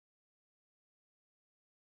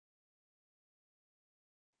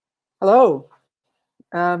Hello,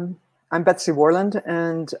 I'm Betsy Warland,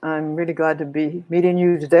 and I'm really glad to be meeting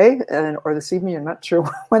you today or this evening. I'm not sure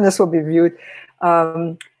when this will be viewed.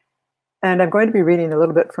 And I'm going to be reading a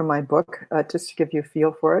little bit from my book, just to give you a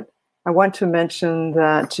feel for it. I want to mention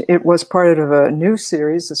that it was part of a new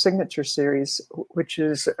series, the Signature series, which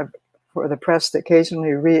is for the press to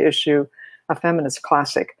occasionally reissue a feminist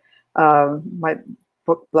classic. My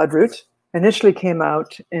book, Bloodroot, initially came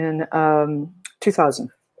out in 2000.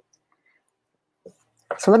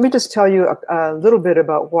 So let me just tell you a little bit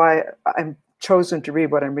about why I'm chosen to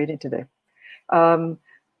read what I'm reading today.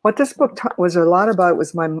 What this book was a lot about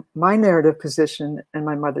was my narrative position and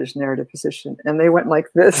my mother's narrative position, and they went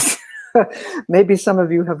like this. Maybe some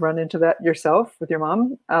of you have run into that yourself with your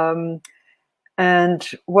mom. And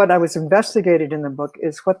what I was investigating in the book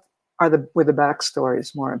is what were the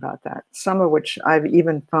backstories more about that, some of which I've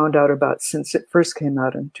even found out about since it first came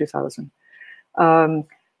out in 2000.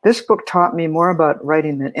 This book taught me more about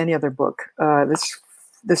writing than any other book.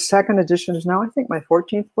 This second edition is now, I think, my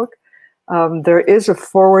 14th book. There is a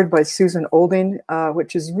foreword by Susan Olding,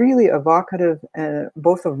 which is really evocative,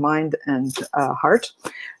 both of mind and heart.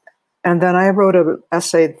 And then I wrote an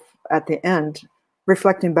essay at the end,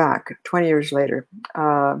 reflecting back 20 years later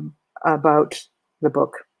about the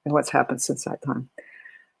book and what's happened since that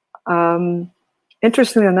time.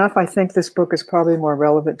 Interestingly enough, I think this book is probably more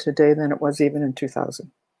relevant today than it was even in 2000.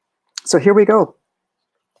 So here we go.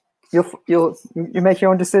 You make your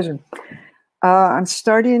own decision. I'm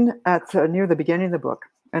starting at near the beginning of the book,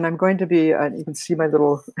 and I'm going to be, you can see my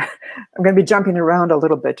little, I'm going to be jumping around a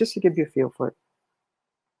little bit just to give you a feel for it.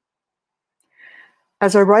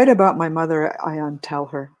 As I write about my mother, I untell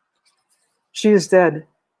her. She is dead,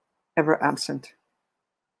 ever absent.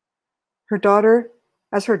 Her daughter,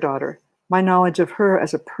 as her daughter, my knowledge of her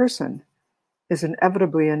as a person is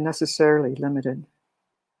inevitably and necessarily limited.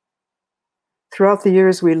 Throughout the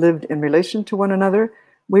years we lived in relation to one another,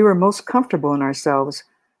 we were most comfortable in ourselves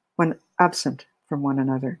when absent from one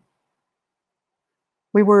another.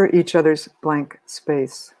 We were each other's blank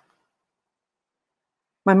space.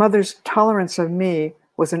 My mother's tolerance of me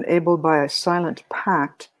was enabled by a silent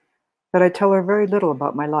pact that I tell her very little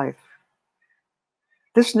about my life.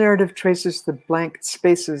 This narrative traces the blank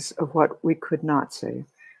spaces of what we could not say,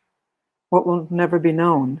 what will never be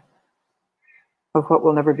known, of what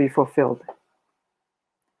will never be fulfilled.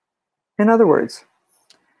 In other words,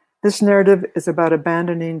 this narrative is about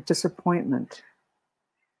abandoning disappointment,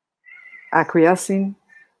 acquiescing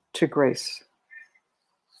to grace.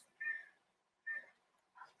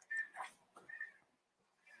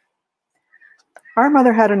 Our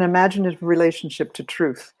mother had an imaginative relationship to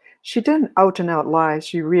truth. She didn't out and out lie.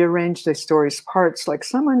 She rearranged a story's parts like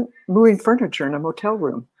someone moving furniture in a motel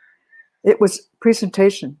room. It was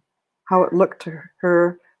presentation. How it looked to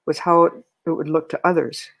her was how it would look to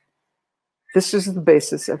others. This is the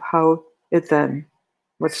basis of how it then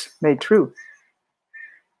was made true.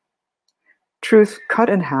 Truth cut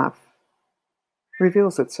in half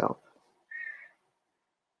reveals itself.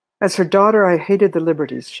 As her daughter, I hated the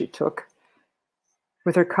liberties she took.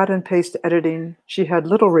 With her cut and paste editing, she had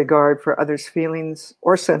little regard for others' feelings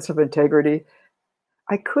or sense of integrity.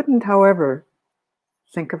 I couldn't, however,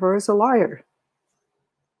 think of her as a liar.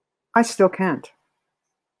 I still can't.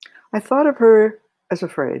 I thought of her as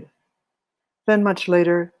afraid. Then much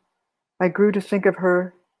later, I grew to think of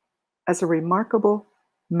her as a remarkable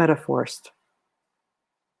metaphorist.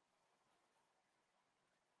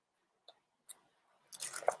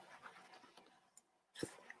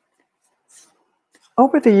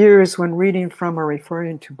 Over the years, when reading from or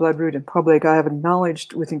referring to Bloodroot in public, I have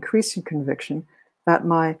acknowledged with increasing conviction that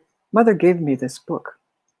my mother gave me this book.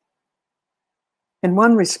 In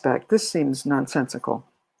one respect, this seems nonsensical.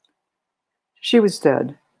 She was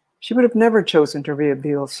dead. She would have never chosen to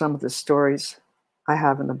reveal some of the stories I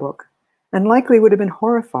have in the book, and likely would have been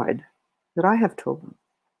horrified that I have told them.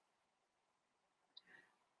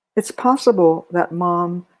 It's possible that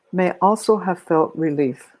Mom may also have felt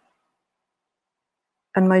relief,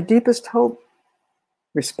 and my deepest hope,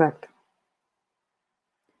 respect.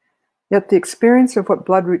 Yet the experience of what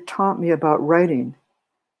Bloodroot taught me about writing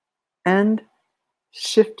and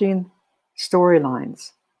shifting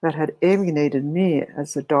storylines that had alienated me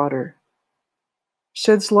as a daughter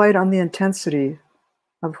sheds light on the intensity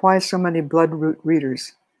of why so many Bloodroot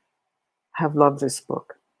readers have loved this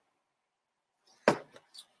book.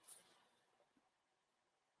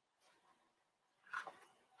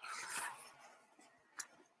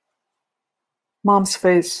 Mom's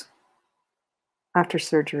face after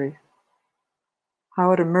surgery,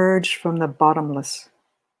 how it emerged from the bottomless,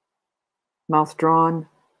 mouth drawn,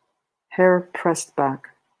 hair pressed back,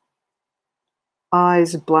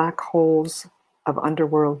 eyes black holes of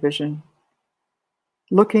underworld vision,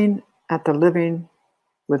 looking at the living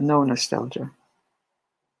with no nostalgia.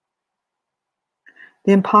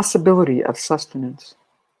 The impossibility of sustenance.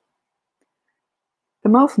 The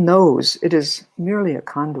mouth knows it is merely a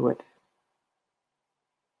conduit.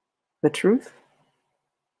 The truth?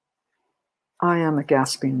 I am a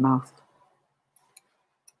gasping mouth.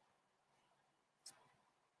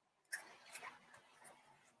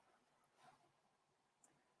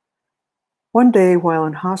 One day while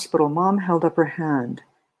in hospital, Mom held up her hand,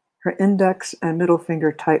 her index and middle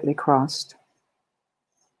finger tightly crossed.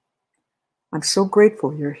 I'm so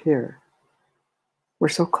grateful you're here. We're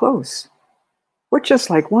so close. We're just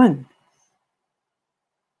like one.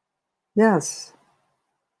 Yes,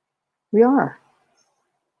 we are.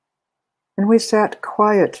 And we sat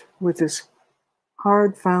quiet with this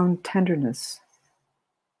hard-found tenderness,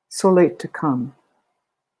 so late to come,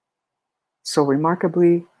 so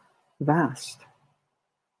remarkably vast.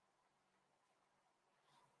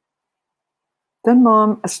 Then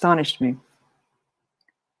Mom astonished me.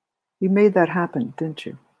 You made that happen, didn't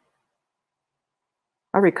you?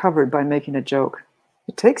 I recovered by making a joke.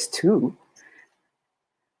 It takes two.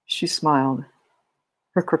 She smiled,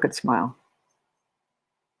 her crooked smile.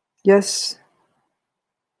 Yes,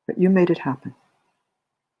 but you made it happen.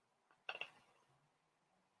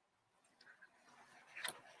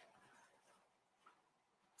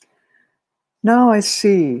 Now I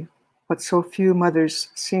see what so few mothers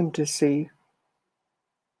seem to see.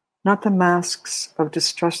 Not the masks of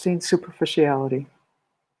distrusting superficiality,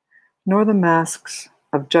 nor the masks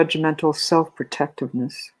of judgmental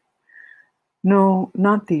self-protectiveness. No,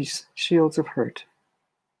 not these shields of hurt.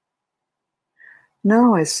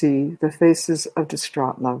 Now I see the faces of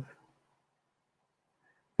distraught love.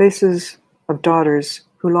 Faces of daughters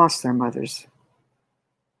who lost their mothers,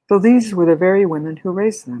 though these were the very women who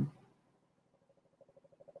raised them.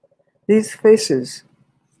 These faces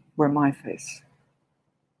were my face.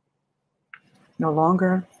 No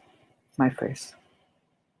longer my face.